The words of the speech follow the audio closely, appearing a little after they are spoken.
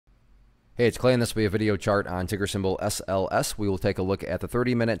Hey, it's Clay, and this will be a video chart on ticker symbol SLS. We will take a look at the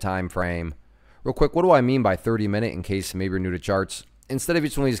 30-minute time frame. Real quick, what do I mean by 30-minute in case maybe you're new to charts? Instead of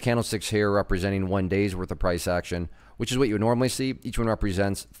each one of these candlesticks here representing 1 day's worth of price action, which is what you would normally see, each one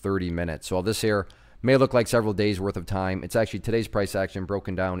represents 30 minutes. So this here may look like several days worth of time. It's actually today's price action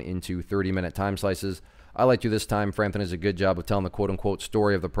broken down into 30-minute time slices. I like to this time frame. Frampton does a good job of telling the quote-unquote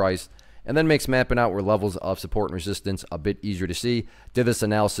story of the price, and then makes mapping out where levels of support and resistance a bit easier to see. Did this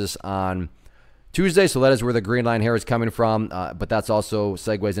analysis on Tuesday, so that is where the green line here is coming from, but that's also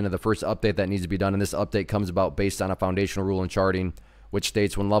segues into the first update that needs to be done, and this update comes about based on a foundational rule in charting, which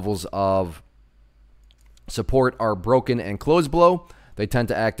states when levels of support are broken and closed below, they tend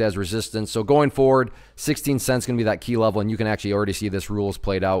to act as resistance. So going forward, 16 cents going to be that key level, and you can actually already see this rule's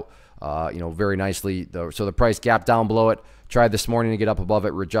played out very nicely. So the price gapped down below it, tried this morning to get up above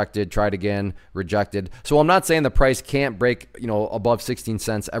it, rejected, tried again, rejected. So I'm not saying the price can't break, above 16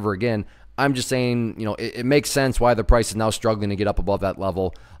 cents ever again. I'm just saying, it makes sense why the price is now struggling to get up above that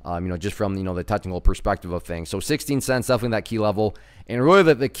level, just from, the technical perspective of things. So 16 cents, definitely that key level. And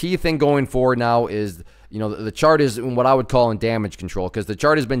really the key thing going forward now is, the chart is what I would call in damage control, because the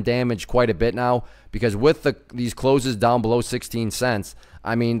chart has been damaged quite a bit now, because with these closes down below 16 cents,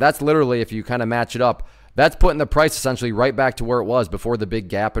 I mean, that's literally, if you kind of match it up, that's putting the price essentially right back to where it was before the big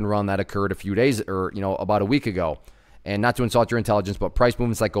gap and run that occurred a few days or, about a week ago. And not to insult your intelligence, but price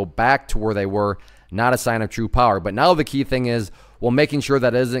movements that go back to where they were, not a sign of true power. But now the key thing is, making sure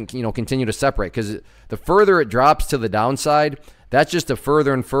that it doesn't, continue to separate, because the further it drops to the downside, that's just a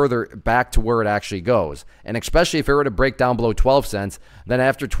further and further back to where it actually goes. And especially if it were to break down below 12 cents, then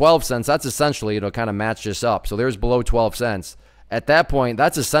after 12 cents, that's essentially, it'll kind of match this up. So there's below 12 cents. At that point,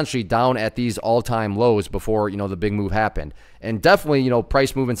 that's essentially down at these all-time lows before, the big move happened. And definitely,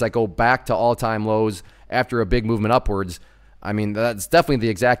 price movements that go back to all-time lows after a big movement upwards, I mean, that's definitely the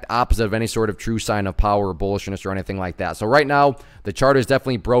exact opposite of any sort of true sign of power or bullishness or anything like that. So right now, the chart is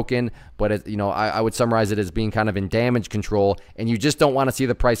definitely broken, but I would summarize it as being kind of in damage control, and you just don't want to see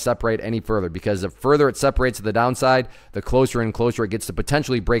the price separate any further, because the further it separates to the downside, the closer and closer it gets to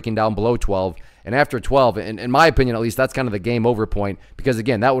potentially breaking down below 12. And after 12, in my opinion at least, that's kind of the game over point, because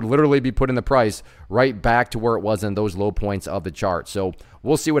again, that would literally be putting the price right back to where it was in those low points of the chart. So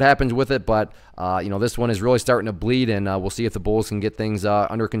we'll see what happens with it, but this one is really starting to bleed, and we'll see if the bulls can get things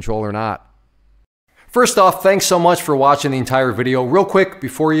under control or not. First off, thanks so much for watching the entire video. Real quick,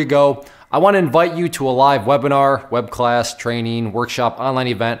 before you go, I want to invite you to a live webinar, web class, training, workshop, online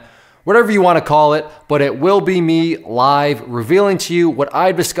event, whatever you want to call it, but it will be me live revealing to you what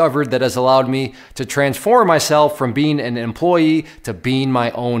I've discovered that has allowed me to transform myself from being an employee to being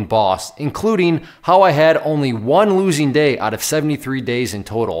my own boss, including how I had only one losing day out of 73 days in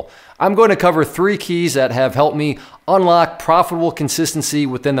total. I'm going to cover 3 keys that have helped me unlock profitable consistency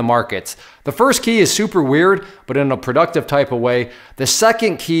within the markets. The first key is super weird, but in a productive type of way. The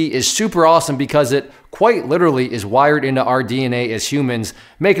second key is super awesome because it quite literally is wired into our DNA as humans,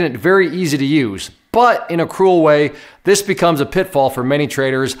 making it very easy to use. But in a cruel way, this becomes a pitfall for many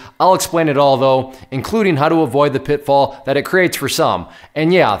traders. I'll explain it all though, including how to avoid the pitfall that it creates for some.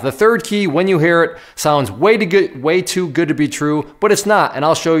 And yeah, the third key, when you hear it, sounds way too good to be true, but it's not, and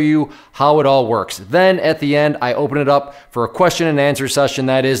I'll show you how it all works. Then at the end, I open it up for a question and answer session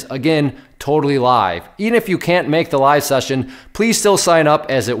that is, again, totally live. Even if you can't make the live session, please still sign up,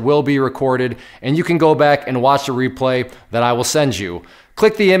 as it will be recorded, and you can go back and watch the replay that I will send you.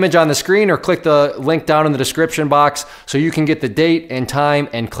 Click the image on the screen or click the link down in the description box so you can get the date and time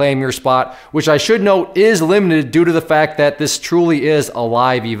and claim your spot, which I should note is limited due to the fact that this truly is a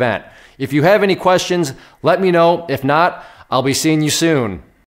live event. If you have any questions, let me know. If not, I'll be seeing you soon.